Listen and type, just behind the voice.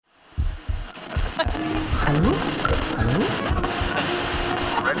Hallo? Hallo?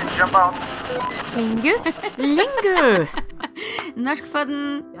 Ready to jump out? Lingu? Lingu!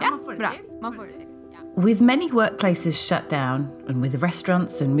 Norskpodden. Ja, man får det bra. til. Man får det til. Ja. With many workplaces shut down, and with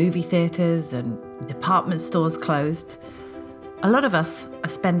restaurants and movie theatres and department stores closed, a lot of us are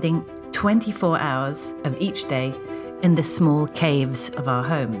spending 24 hours of each day in the small caves of our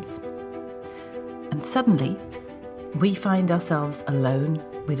homes. And suddenly, we find ourselves alone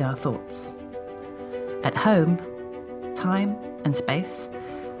with our thoughts. At home, time and space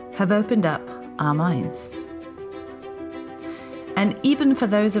have opened up our minds. And even for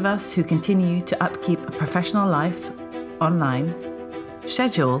those of us who continue to upkeep a professional life online,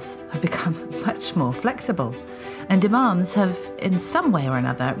 schedules have become much more flexible, and demands have, in some way or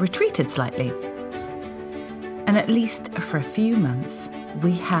another, retreated slightly. And at least for a few months,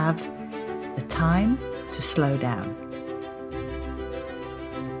 we have the time to slow down.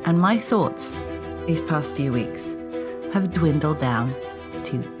 And my thoughts these past few weeks have dwindled down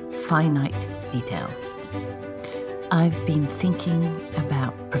to finite detail. I've been thinking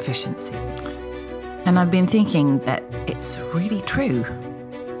about proficiency. And I've been thinking that it's really true.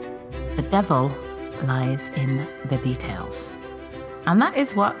 The devil lies in the details. And that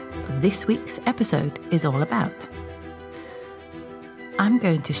is what this week's episode is all about. I'm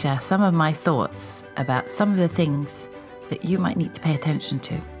going to share some of my thoughts about some of the things that you might need to pay attention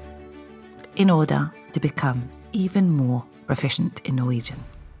to in order to become even more proficient in Norwegian.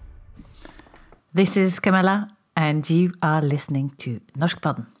 This is Camilla, and you are listening to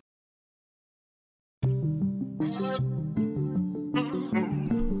Norskpodden.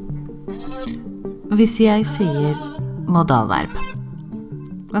 Hvis jeg sier modalverb,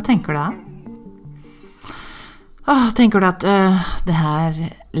 hva tenker du da? Tenker du at det her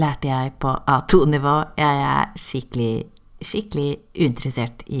lærte jeg på A2-nivå? Jeg er skikkelig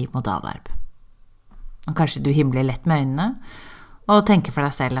uinteressert i modalverb. Og kanskje du himler lett med øynene, og tenker for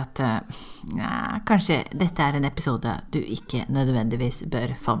deg selv at kanskje dette er en episode du ikke nødvendigvis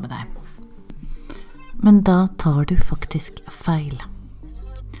bør få med deg. Men da tar du faktisk feil.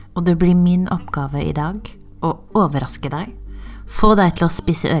 Og det blir min oppgave i dag å overraske deg, få deg til å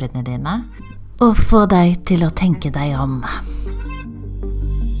spisse ørene dine, og få deg til å tenke deg om.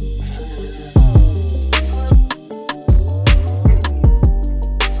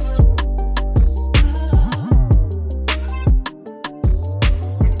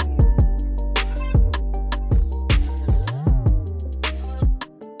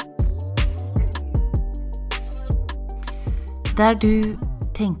 Der du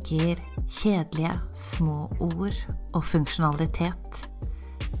tenker kjedelige små ord og funksjonalitet,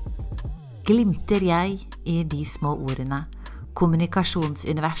 glimter jeg i de små ordene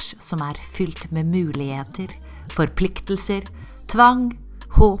kommunikasjonsunivers som er fylt med muligheter, forpliktelser, tvang,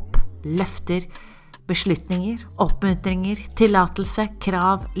 håp, løfter, beslutninger, oppmuntringer, tillatelse,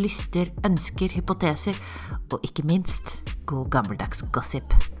 krav, lyster, ønsker, hypoteser og ikke minst god gammeldags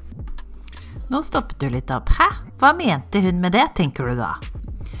gossip. Nå stoppet du litt opp. Hæ? Hva mente hun med det, tenker du da?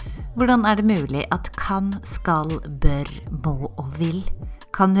 Hvordan er det mulig at kan, skal, bør, må og vil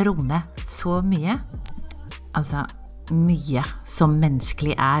kan romme så mye? Altså, mye som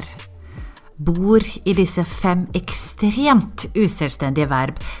menneskelig er. Bor i disse 5 ekstremt uselvstendige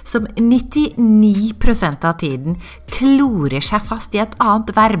verb som 99% av tiden klorer seg fast i et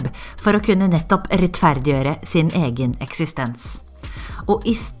annet verb for å kunne nettopp rettferdiggjøre sin egen eksistens. Og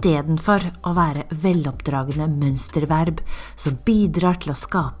i stedet for å være veloppdragende mønsterverb som bidrar til å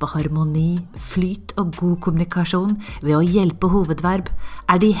skape harmoni, flyt og god kommunikasjon ved å hjelpe hovedverb,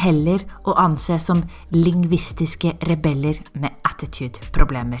 er de heller å anse som lingvistiske rebeller med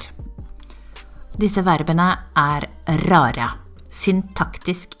attitude-problemer. Disse verbene er rare,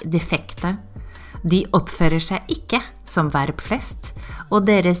 syntaktisk defekte, de oppfører seg ikke som verb flest, og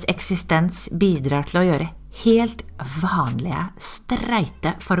deres eksistens bidrar til å gjøre helt vanlige,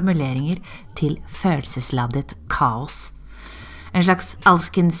 streite formuleringer til følelsesladdet kaos. En slags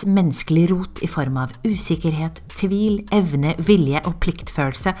alskens menneskelig rot i form av usikkerhet, tvil, evne, vilje og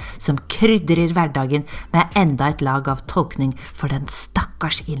pliktfølelse som krydrer hverdagen med enda et lag av tolkning for den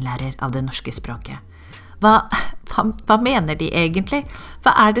stakkars innlærer av det norske språket. Hva mener de egentlig?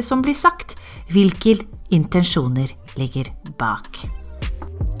 Hva er det som blir sagt? Hvilke intensjoner ligger bak?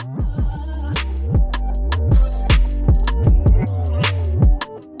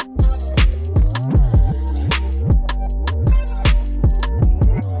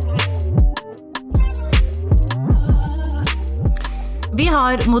 Vi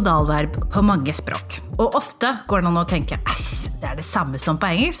har modalverb på mange språk, og ofte går det an å tenke det er det samme som på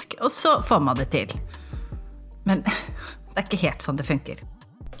engelsk, og så får man det til. Men det er ikke helt sånn det funker.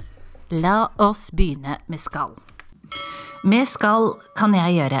 La oss begynne med skal. Med skal kan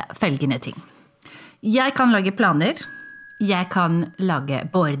jeg gjøre følgende ting. Jeg kan lage planer. Jeg kan lage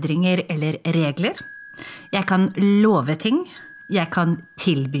beordringer eller regler. Jeg kan love ting. Jeg kan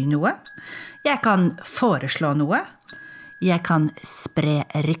tilby noe. Jeg kan foreslå noe. Jeg kan spre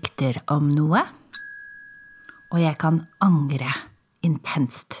rykter om noe. Og jeg kan angre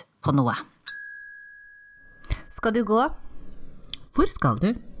intenst på noe. Skal du gå? Hvor skal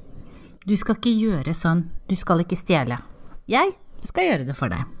du? Du skal ikke gjøre sånn. Du skal ikke stjele. Jeg skal gjøre det for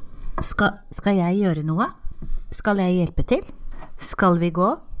deg. Skal jeg gjøre noe? Skal jeg hjelpe til? Skal vi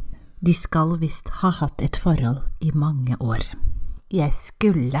gå? De skal visst ha hatt et forhold i mange år. Jeg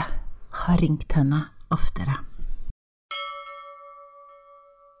skulle ha ringt henne oftere.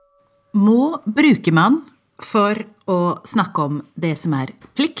 Må bruker man for å snakke om det som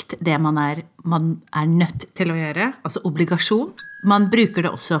plikt, det man nødt til å gjøre, altså obligasjon. Man bruker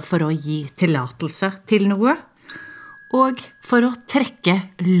det også for å gi tillatelse til noe, og for å trekke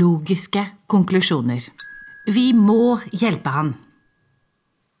logiske konklusjoner. Vi må hjelpe han.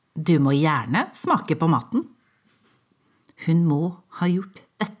 Du må gjerne smake på maten. Hun må ha gjort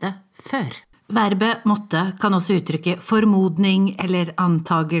dette før. Verbet måtte kan også uttrykke formodning eller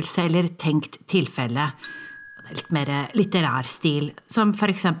antagelse eller tenkt tilfelle. Det litt mer litterær stil, som for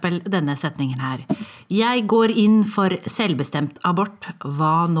eksempel denne setningen her. Jeg går inn for selvbestemt abort,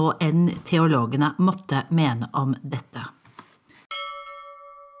 hva nå enn teologene måtte mene om dette.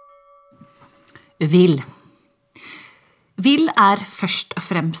 Vil. Vil først og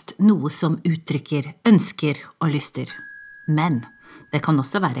fremst noe som uttrykker ønsker og lyster. Men det kan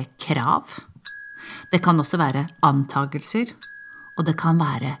også være krav. Det kan også være antagelser, og det kan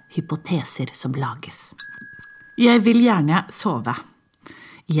være hypoteser som lages. Jeg vil gjerne sove.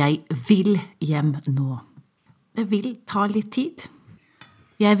 Jeg vil hjem nå. Det vil ta litt tid.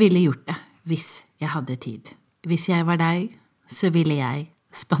 Jeg ville gjort det hvis jeg hadde tid. Hvis jeg var deg, så ville jeg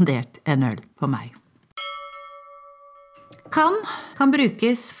spandert en øl på meg. Kan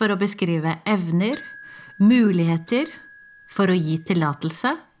brukes for å beskrive evner, muligheter, for å gi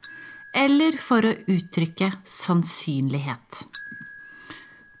tillatelse, eller for å uttrykke sannsynlighet.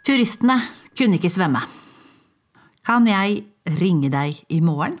 Turistene kunne ikke svømme. Kan jeg ringe deg i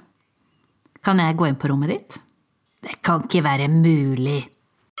morgen? Kan jeg gå inn på rommet ditt? Det kan ikke være mulig.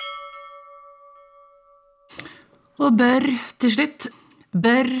 Og bør til slutt.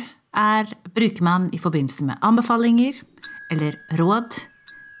 Bør bruker man i forbindelse med anbefalinger, eller råd,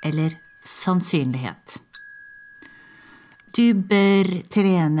 eller sannsynlighet. Du bør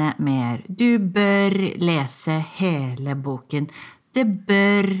trene mer. Du bør lese hele boken. Det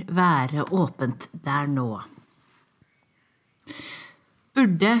bør være åpent der nå.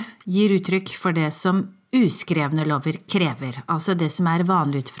 Burde gir uttrykk for det som uskrevne lover krever, altså det som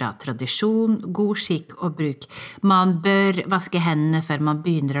vanlig ut fra tradisjon, god skikk og bruk. Man bør vaske hendene før man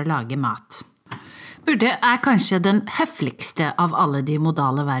begynner å lage mat. Burde kanskje den høfligste av alle de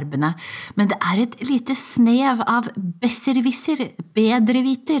modale verbene, men det et lite snev av besserwisser,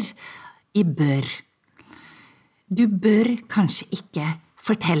 bedreviter, i bør. Du bør kanskje ikke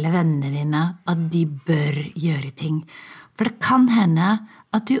fortelle vennene dine at de bør gjøre ting, for det kan hende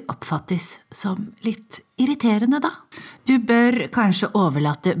at du oppfattes som litt irriterende da. Du bør kanskje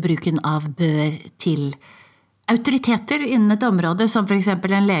overlate bruken av bør til autoriteter innen et område, som for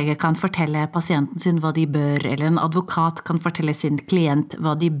eksempel en lege kan fortelle pasienten sin hva de bør, eller en advokat kan fortelle sin klient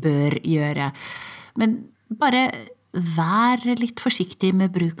hva de bør gjøre. Men bare vær litt forsiktig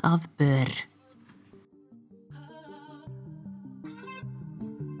med bruk av bør.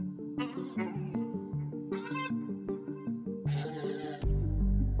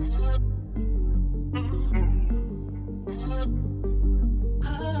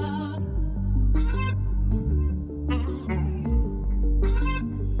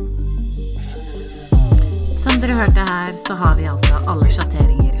 Som dere hørte her, så har vi altså alle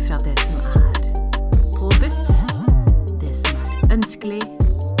sjatteringer fra det som påbudt, det som ønskelig,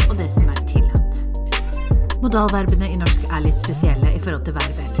 og det som tillatt. Modalverbene i norsk litt spesielle i forhold til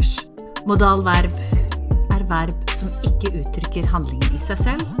verb ellers. Modalverb verb som ikke uttrykker handlingen i seg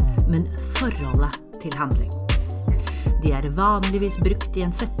selv, men forholdet til handling. De vanligvis brukt i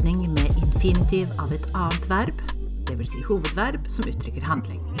en setning med infinitiv av et annet verb, det vil si hovedverb som uttrykker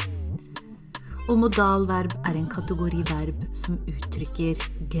handling. Og modalverb en kategori verb som uttrykker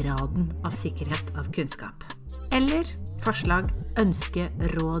graden av sikkerhet av kunnskap. Eller forslag, ønske,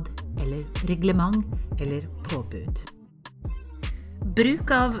 råd, eller reglement, eller påbud.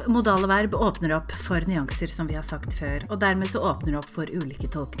 Bruk av modale verb åpner opp for nyanser som vi har sagt før, og dermed så åpner det opp for ulike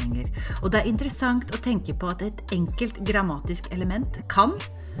tolkninger. Og det interessant å tenke på at et enkelt grammatisk element kan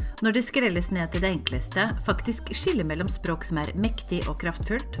Når det skrelles ned til det enkleste, faktisk skille mellom språk som mektig og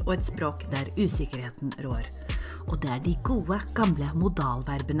kraftfullt, og et språk der usikkerheten rår. Og det de gode, gamle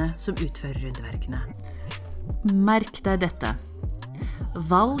modalverbene som utfører underverkene. Merk deg dette.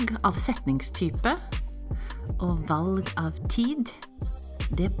 Valg av setningstype og valg av tid,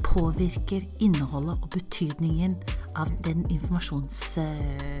 det påvirker innholdet og betydningen av den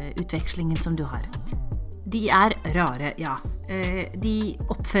informasjonsutvekslingen som du har. De rare, ja. De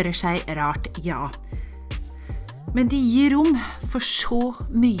oppfører seg rart, ja. Men de gir rom for så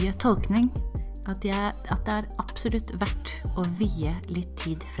mye tolkning at det absolutt verdt å vie litt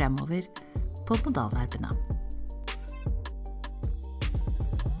tid fremover på modalverbene.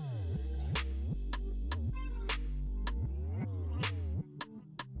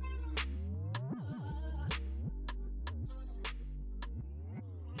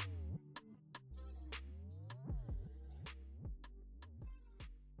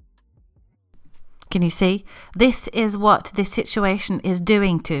 Can you see? This is what this situation is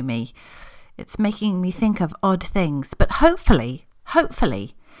doing to me. It's making me think of odd things, but hopefully,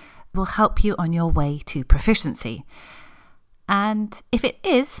 will help you on your way to proficiency. And if it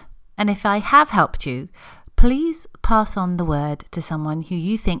is, and if I have helped you, please pass on the word to someone who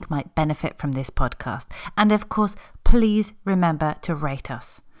you think might benefit from this podcast. And of course, please remember to rate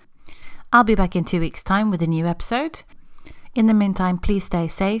us. I'll be back in 2 weeks' time with a new episode. In the meantime, please stay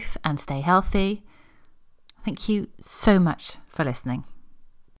safe and stay healthy. Thank you so much for listening.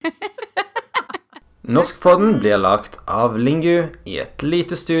 Norskpodden blir lagt av Lingu i et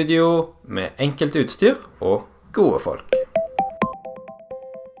lite studio med enkelt utstyr og gode folk.